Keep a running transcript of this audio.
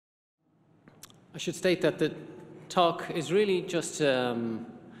I should state that the talk is really just,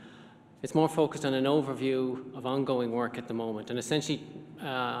 it's more focused on an overview of ongoing work at the moment. And essentially,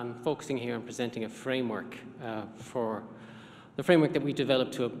 I'm focusing here on presenting a framework for the framework that we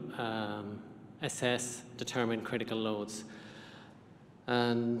developed to assess, determine critical loads.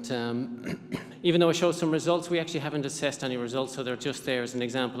 And even though it shows some results, we actually haven't assessed any results, so they're just there as an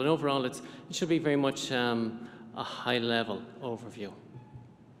example. And overall, it should be very much a high-level overview.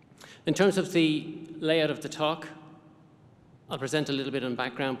 In terms of the layout of the talk, I'll present a little bit on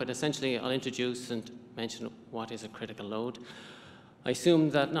background, but essentially I'll introduce and mention what is a critical load. I assume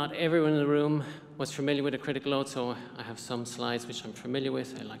that not everyone in the room was familiar with a critical load, so I have some slides which I'm familiar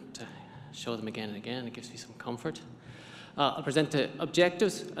with. I like to show them again and again. It gives me some comfort. I'll present the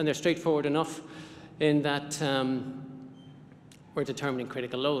objectives, and they're straightforward enough in that we're determining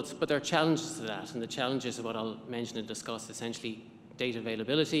critical loads, but there are challenges to that, and the challenges are what I'll mention and discuss, essentially data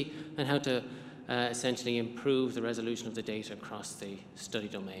availability and how to essentially improve the resolution of the data across the study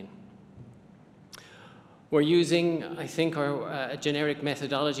domain. We're using, I think, a generic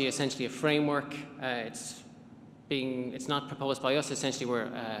methodology, essentially a framework. It's not proposed by us. Essentially,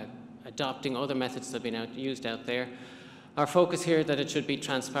 we're adopting other methods that have been used out there. Our focus here that it should be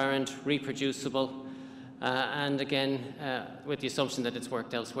transparent, reproducible, and again, with the assumption that it's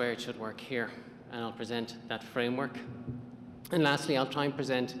worked elsewhere, it should work here. And I'll present that framework. And lastly, I'll try and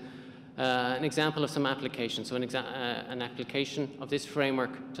present an example of some applications. So an application of this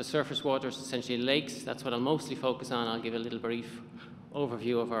framework to surface waters, essentially lakes. That's what I'll mostly focus on. I'll give a little brief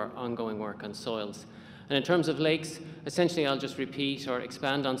overview of our ongoing work on soils. And in terms of lakes, essentially I'll just repeat or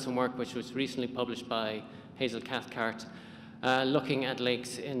expand on some work which was recently published by Hazel Cathcart, looking at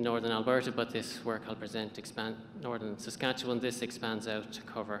lakes in northern Alberta, but this work I'll present northern Saskatchewan. This expands out to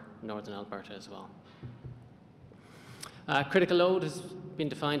cover northern Alberta as well. Critical load has been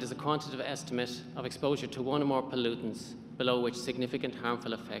defined as a quantitative estimate of exposure to one or more pollutants below which significant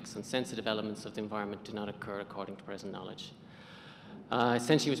harmful effects on sensitive elements of the environment do not occur according to present knowledge.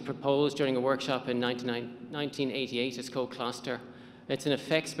 Essentially it was proposed during a workshop in 1988 as co-cluster. It's an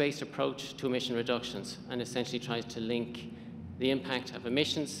effects-based approach to emission reductions and essentially tries to link the impact of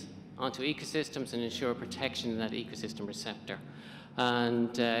emissions onto ecosystems and ensure protection in that ecosystem receptor.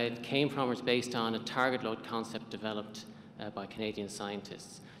 And it came from or is based on a target load concept developed by Canadian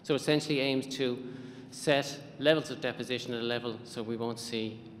scientists. So essentially aims to set levels of deposition at a level so we won't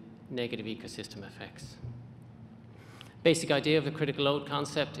see negative ecosystem effects. Basic idea of the critical load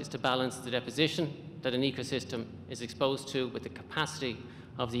concept is to balance the deposition that an ecosystem is exposed to with the capacity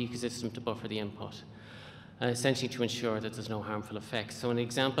of the ecosystem to buffer the input, essentially to ensure that there's no harmful effects. So an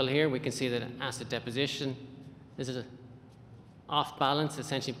example here, we can see that acid deposition is off balance,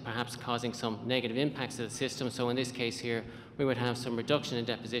 essentially perhaps causing some negative impacts to the system. So in this case here, we would have some reduction in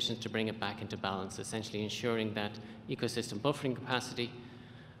depositions to bring it back into balance, essentially ensuring that ecosystem buffering capacity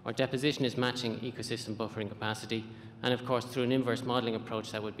or deposition is matching ecosystem buffering capacity. And of course, through an inverse modeling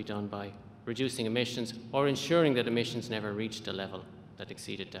approach, that would be done by reducing emissions or ensuring that emissions never reached a level that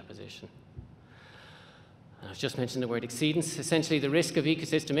exceeded deposition. I've just mentioned the word exceedance. Essentially, the risk of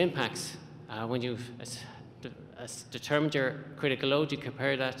ecosystem impacts, when you've determined your critical load, you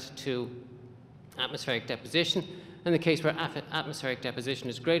compare that to atmospheric deposition. In the case where atmospheric deposition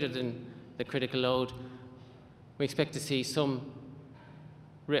is greater than the critical load, we expect to see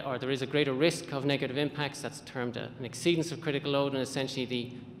there is a greater risk of negative impacts. That's termed an exceedance of critical load, and essentially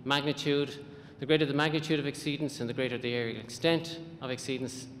the greater the magnitude of exceedance and the greater the area extent of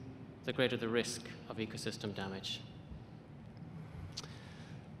exceedance, the greater the risk of ecosystem damage.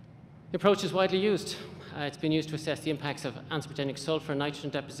 The approach is widely used. It's been used to assess the impacts of anthropogenic sulphur and nitrogen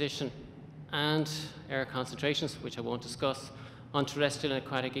deposition and air concentrations, which I won't discuss, on terrestrial and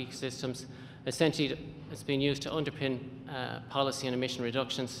aquatic ecosystems. Essentially, it's been used to underpin policy and emission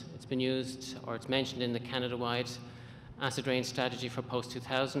reductions. It's been used, or it's mentioned in the Canada-wide acid rain strategy for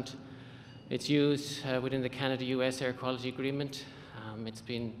post-2000. It's used within the Canada-US Air Quality Agreement. It's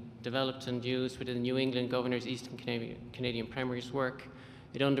been developed and used within the New England Governor's Eastern Canadian Premier's work.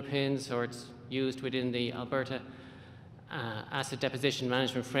 It underpins, or it's used within the Alberta Acid Deposition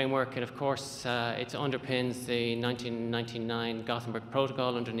Management Framework, and of course it underpins the 1999 Gothenburg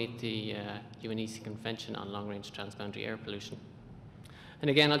Protocol underneath the UNEC Convention on Long-Range Transboundary Air Pollution. And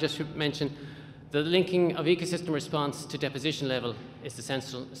again, I'll just mention the linking of ecosystem response to deposition level is the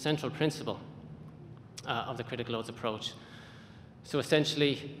central principle of the critical loads approach. So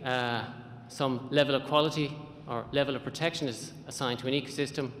essentially, some level of quality or level of protection is assigned to an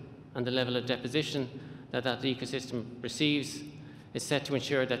ecosystem, and the level of deposition that that ecosystem receives is set to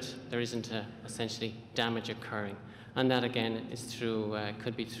ensure that there isn't essentially damage occurring. And that, again, is through,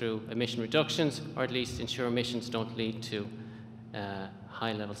 could be through emission reductions, or at least ensure emissions don't lead to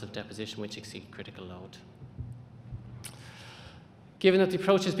high levels of deposition which exceed critical load. Given that the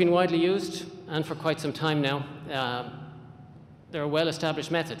approach has been widely used, and for quite some time now, there are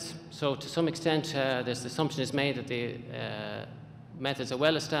well-established methods. So to some extent, this assumption is made that the methods are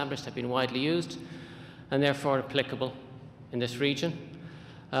well-established, have been widely used, and therefore applicable in this region.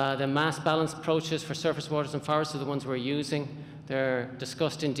 The mass balance approaches for surface waters and forests are the ones we're using. They're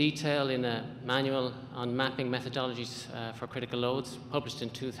discussed in detail in a manual on mapping methodologies for critical loads, published in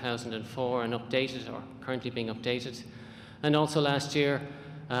 2004 and updated, or currently being updated. And also last year,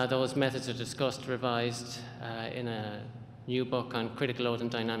 those methods are discussed, revised in a new book on critical load and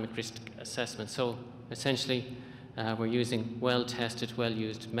dynamic risk assessment. So essentially, we're using well-tested,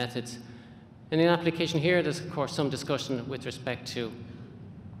 well-used methods. And in application here, there's of course some discussion with respect to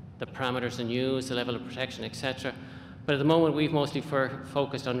the parameters in use, the level of protection, etc. But at the moment, we've mostly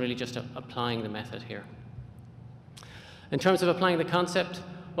focused on really just applying the method here. In terms of applying the concept,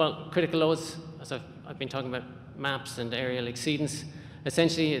 well, critical loads, as I've been talking about maps and aerial exceedance,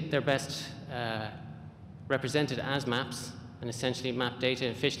 essentially they're best represented as maps, and essentially map data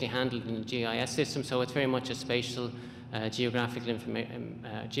efficiently handled in the GIS system, so it's very much a spatial geographical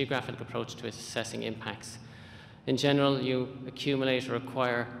approach to assessing impacts. In general, you accumulate or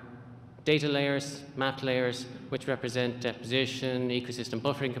acquire data layers, map layers, which represent deposition, ecosystem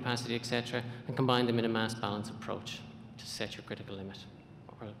buffering capacity, etc., and combine them in a mass balance approach to set your critical limit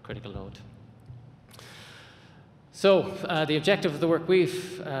or critical load. So the objective of the work we're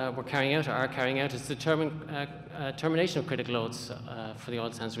carrying out, or are carrying out, is the determination of critical loads for the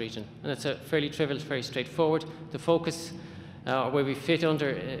oil sands region. And it's a fairly trivial, it's very straightforward. The focus, where we fit under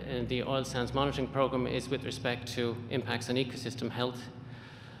in the oil sands monitoring program, is with respect to impacts on ecosystem health.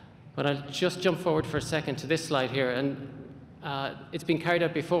 But I'll just jump forward for a second to this slide here. And it's been carried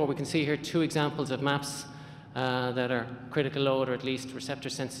out before. We can see here two examples of maps that are critical load, or at least receptor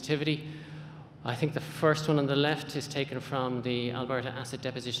sensitivity. I think the first one on the left is taken from the Alberta Acid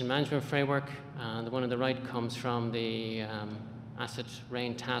Deposition Management Framework, and the one on the right comes from the Acid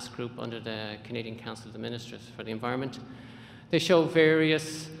Rain Task Group under the Canadian Council of the Ministers for the Environment. They show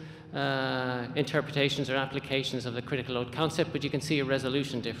various interpretations or applications of the critical load concept, but you can see a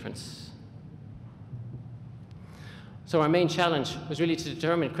resolution difference. So our main challenge was really to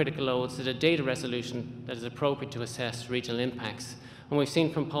determine critical loads at a data resolution that is appropriate to assess regional impacts. And we've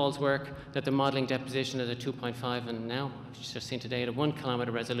seen from Paul's work that the modelling deposition at a 2.5 and now, I've just seen today, at a 1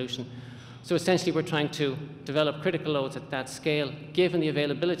 kilometre resolution. So essentially we're trying to develop critical loads at that scale, given the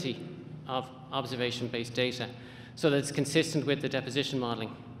availability of observation-based data, so that it's consistent with the deposition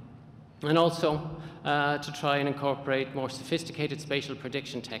modelling. And also to try and incorporate more sophisticated spatial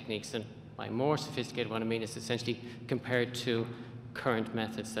prediction techniques. And by more sophisticated, what I mean is essentially compared to current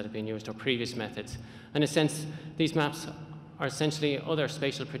methods that have been used, or previous methods. In a sense, these maps are essentially other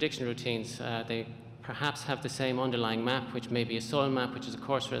spatial prediction routines. They perhaps have the same underlying map, which may be a soil map, which is a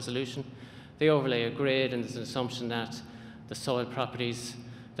coarse resolution. They overlay a grid, and there's an assumption that the soil properties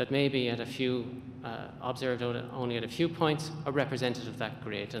that may be at a few, observed only at a few points, are representative of that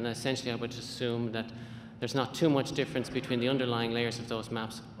grid. And essentially, I would assume that there's not too much difference between the underlying layers of those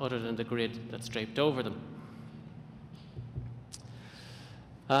maps, other than the grid that's draped over them.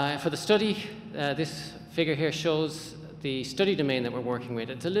 For the study, this figure here shows the study domain that we're working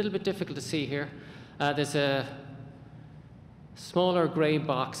with. It's a little bit difficult to see here. There's a smaller grey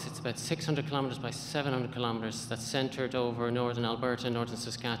box. It's about 600 kilometres by 700 kilometres that's centred over northern Alberta, northern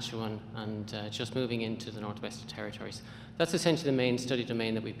Saskatchewan, and just moving into the Northwestern Territories. That's essentially the main study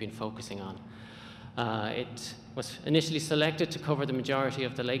domain that we've been focusing on. It was initially selected to cover the majority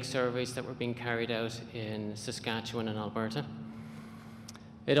of the lake surveys that were being carried out in Saskatchewan and Alberta.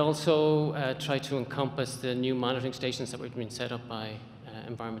 It also tried to encompass the new monitoring stations that were being set up by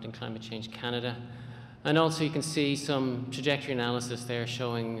Environment and Climate Change Canada. And also you can see some trajectory analysis there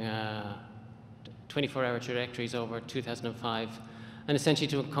showing 24-hour trajectories over 2005, and essentially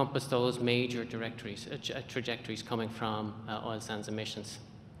to encompass those major trajectories coming from oil sands emissions.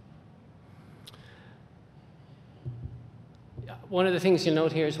 One of the things you'll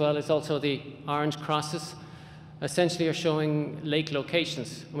note here as well is also the orange crosses essentially are showing lake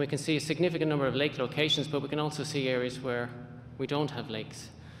locations. And we can see a significant number of lake locations, but we can also see areas where we don't have lakes.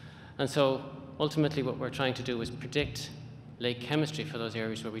 And so ultimately what we're trying to do is predict lake chemistry for those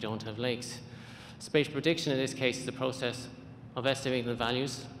areas where we don't have lakes. Spatial prediction in this case is the process of estimating the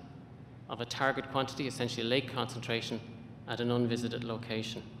values of a target quantity, essentially a lake concentration, at an unvisited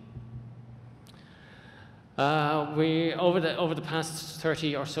location. Over the past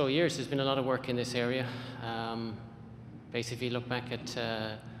 30 or so years, there's been a lot of work in this area. Basically, look back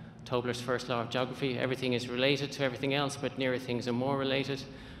at Tobler's first law of geography. Everything is related to everything else, but nearer things are more related.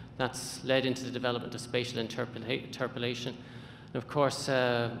 That's led into the development of spatial interpolation. And of course,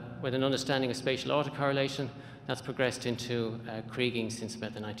 with an understanding of spatial autocorrelation, that's progressed into kriging since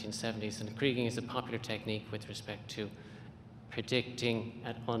about the 1970s. And kriging is a popular technique with respect to predicting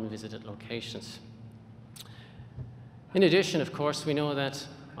at unvisited locations. In addition, of course, we know that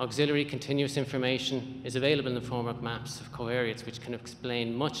auxiliary continuous information is available in the form of maps of covariates, which can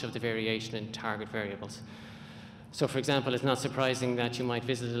explain much of the variation in target variables. So, for example, it's not surprising that you might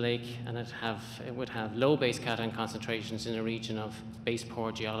visit a lake and it would have low base cation concentrations in a region of base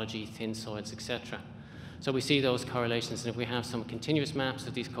poor geology, thin soils, etc. So we see those correlations, and if we have some continuous maps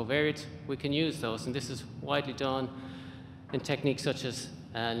of these covariates, we can use those, and this is widely done in techniques such as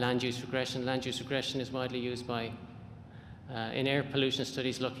land use regression. Land use regression is widely used by in air pollution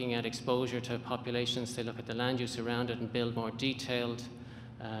studies looking at exposure to populations. They look at the land use around it and build more detailed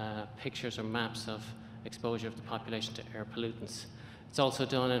pictures or maps of exposure of the population to air pollutants. It's also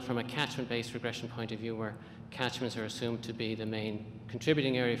done from a catchment-based regression point of view, where catchments are assumed to be the main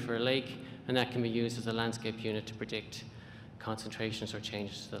contributing area for a lake, and that can be used as a landscape unit to predict concentrations or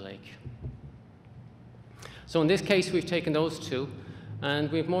changes to the lake. So in this case, we've taken those two,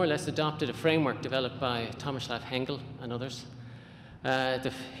 and we've more or less adopted a framework developed by Tomislav Hengel and others.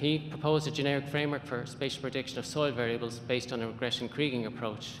 He proposed a generic framework for spatial prediction of soil variables based on a regression kriging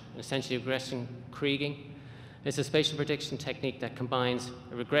approach. And essentially, regression kriging is a spatial prediction technique that combines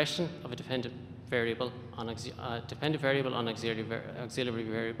a regression of a dependent variable on auxiliary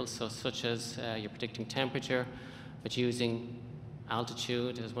variables, so such as you're predicting temperature, but using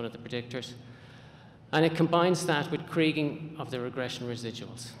altitude as one of the predictors. And it combines that with kriging of the regression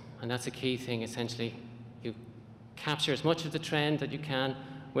residuals. And that's a key thing, essentially. You capture as much of the trend that you can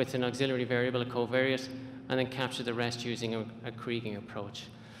with an auxiliary variable, a covariate, and then capture the rest using a kriging approach.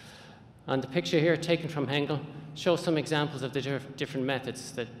 And the picture here, taken from Hengel, shows some examples of the different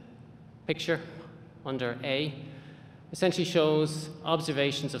methods. The picture under A essentially shows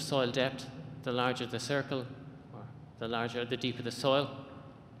observations of soil depth. The larger the circle, or the deeper the soil.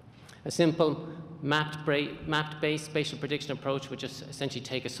 A simple mapped-based spatial prediction approach would just essentially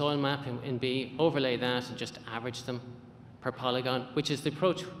take a soil map in B, overlay that, and just average them per polygon, which is the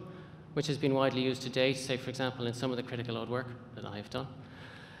approach which has been widely used to date, say, for example, in some of the critical load work that I have done.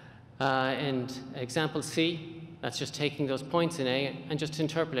 And example C, that's just taking those points in A and just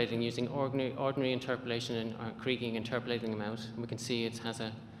interpolating using ordinary interpolation and kriging, interpolating them out. And we can see it has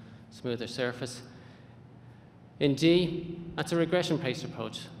a smoother surface. In D, that's a regression-based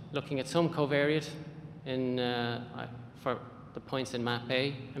approach, looking at some covariate for the points in map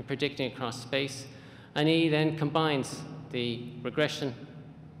A and predicting across space. And E then combines the regression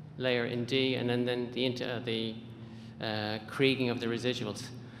layer in D and then the kriging of the residuals.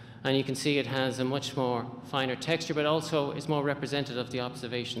 And you can see it has a much more finer texture, but also is more representative of the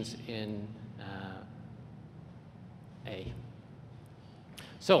observations in A.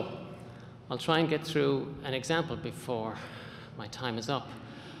 So I'll try and get through an example before my time is up.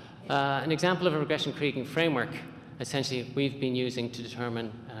 An example of a regression kriging framework, essentially, we've been using to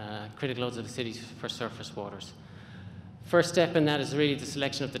determine critical loads of the cities for surface waters. First step in that is really the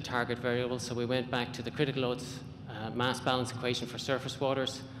selection of the target variables. So we went back to the critical loads mass balance equation for surface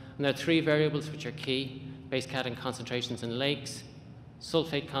waters. And there are three variables which are key: base cation concentrations in lakes,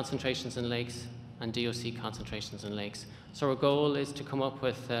 sulfate concentrations in lakes, and DOC concentrations in lakes. So our goal is to come up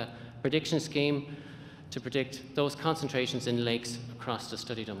with a prediction scheme to predict those concentrations in lakes across the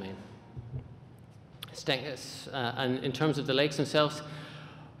study domain. And in terms of the lakes themselves,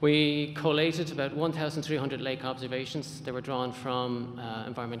 we collated about 1,300 lake observations. They were drawn from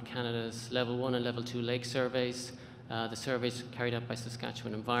Environment Canada's Level 1 and Level 2 lake surveys, the surveys carried out by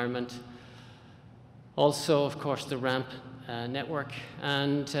Saskatchewan Environment. Also, of course, the RAMP network,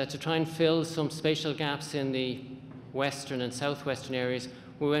 and to try and fill some spatial gaps in the western and southwestern areas,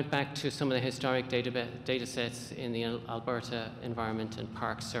 we went back to some of the historic data sets in the Alberta Environment and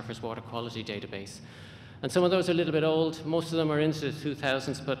Parks Surface Water Quality Database. And some of those are a little bit old. Most of them are into the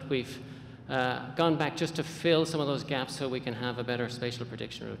 2000s, but we've gone back just to fill some of those gaps so we can have a better spatial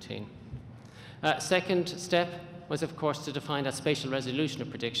prediction routine. Second step was, of course, to define that spatial resolution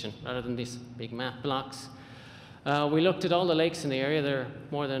of prediction rather than these big map blocks. We looked at all the lakes in the area. There are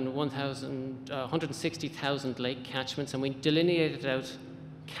more than 160,000 lake catchments, and we delineated out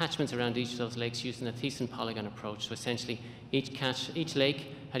catchments around each of those lakes using a Thiessen polygon approach. So essentially, each lake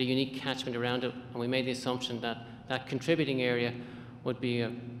had a unique catchment around it, and we made the assumption that that contributing area would be a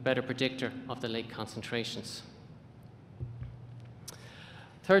better predictor of the lake concentrations.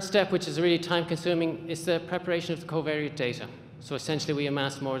 Third step, which is really time-consuming, is the preparation of the covariate data. So essentially, we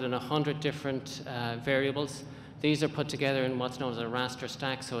amass more than 100 different variables. These are put together in what's known as a raster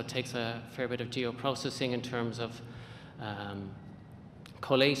stack, so it takes a fair bit of geoprocessing in terms of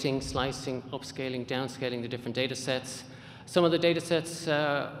collating, slicing, upscaling, downscaling the different data sets. Some of the data sets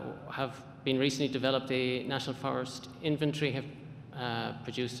have been recently developed. The National Forest Inventory have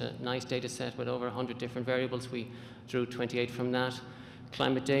produced a nice data set with over 100 different variables. We drew 28 from that.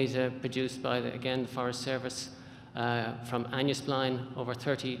 Climate data produced by, again, the Forest Service. From Annuspline, over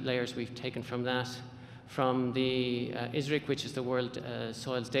 30 layers we've taken from that. From the ISRIC, which is the World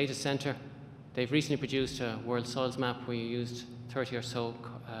Soils Data Center, they've recently produced a World Soils Map. We used 30 or so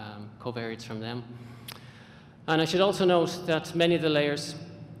covariates from them. And I should also note that many of the layers,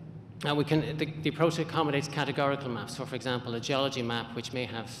 the approach accommodates categorical maps. So for example, a geology map, which may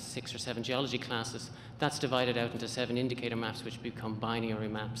have 6 or 7 geology classes, that's divided out into 7 indicator maps, which become binary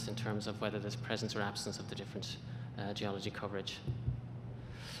maps in terms of whether there's presence or absence of the different geology coverage.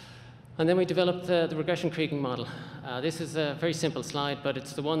 And then we developed the regression kriging model. This is a very simple slide, but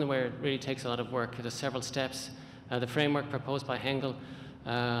it's the one where it really takes a lot of work. There's several steps. The framework proposed by Hengel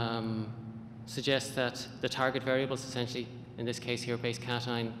suggests that the target variables, essentially, in this case here, base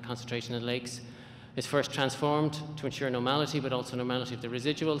cation concentration in lakes, is first transformed to ensure normality, but also normality of the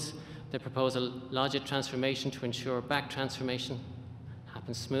residuals. They propose a logit transformation to ensure back transformation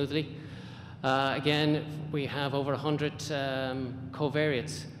happens smoothly. Again, we have over 100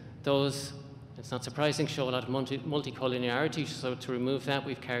 covariates. Those, it's not surprising, show a lot of multicollinearity. So to remove that,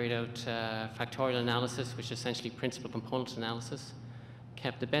 we've carried out factorial analysis, which is essentially principal component analysis,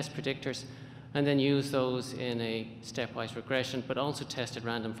 kept the best predictors, and then used those in a stepwise regression, but also tested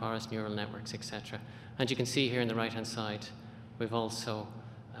random forest neural networks, etc. And you can see here on the right-hand side, we've also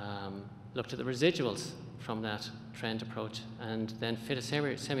looked at the residuals from that trend approach and then fit a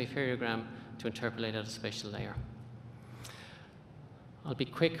semi-variogram to interpolate out a spatial layer. I'll be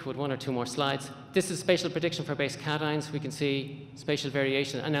quick with 1 or 2 more slides. This is spatial prediction for base cations. We can see spatial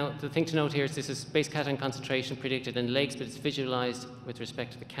variation. And now the thing to note here is this is base cation concentration predicted in lakes, but it's visualized with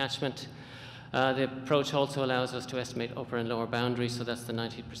respect to the catchment. The approach also allows us to estimate upper and lower boundaries, so that's the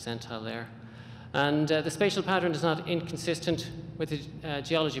 90th percentile there. And the spatial pattern is not inconsistent with the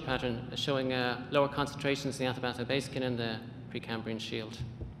geology pattern, showing lower concentrations in the Athabasca Basin and the Precambrian Shield.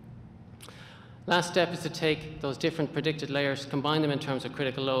 Last step is to take those different predicted layers, combine them in terms of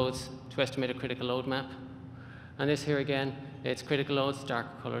critical loads to estimate a critical load map. And this here again, it's critical loads, darker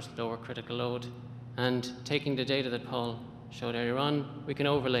colors, lower critical load. And taking the data that Paul showed earlier on, we can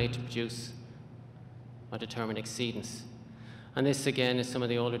overlay to produce or determine exceedance. And this again is some of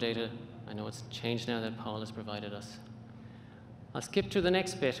the older data. I know it's changed now that Paul has provided us. I'll skip to the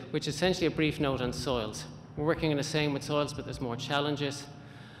next bit, which is essentially a brief note on soils. We're working in the same with soils, but there's more challenges.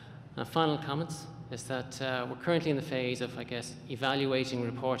 Final comments is that we're currently in the phase of, I guess, evaluating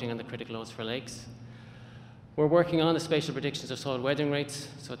reporting on the critical loads for lakes. We're working on the spatial predictions of soil weathering rates,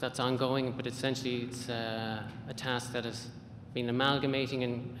 so that's ongoing, but essentially it's a task that has been amalgamating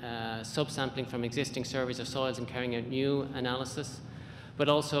and subsampling from existing surveys of soils and carrying out new analysis, but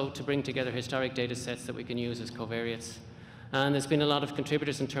also to bring together historic data sets that we can use as covariates. And there's been a lot of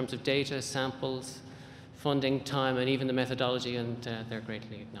contributors in terms of data, samples, funding, time, and even the methodology, and they're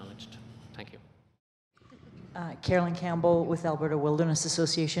greatly acknowledged. Thank you. Carolyn Campbell with Alberta Wilderness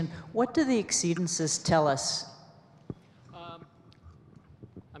Association. What do the exceedances tell us?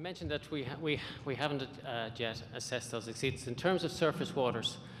 I mentioned that we haven't yet assessed those exceedances. In terms of surface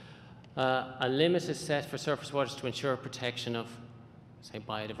waters, a limit is set for surface waters to ensure protection of, say,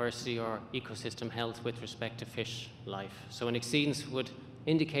 biodiversity or ecosystem health with respect to fish life. So an exceedance would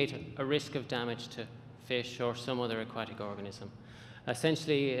indicate a risk of damage to fish or some other aquatic organism.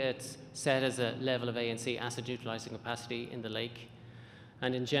 Essentially, it's set as a level of ANC, acid neutralizing capacity, in the lake.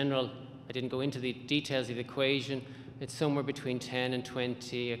 And in general, I didn't go into the details of the equation. It's somewhere between 10 and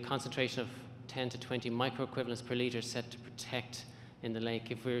 20, a concentration of 10 to 20 microequivalents per liter set to protect in the lake,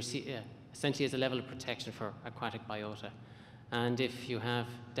 if we're essentially as a level of protection for aquatic biota. And if you have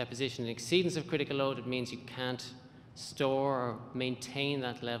deposition and exceedance of critical load, it means you can't store or maintain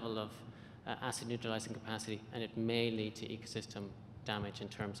that level of acid neutralizing capacity, and it may lead to ecosystem damage in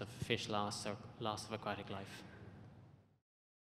terms of fish loss or loss of aquatic life.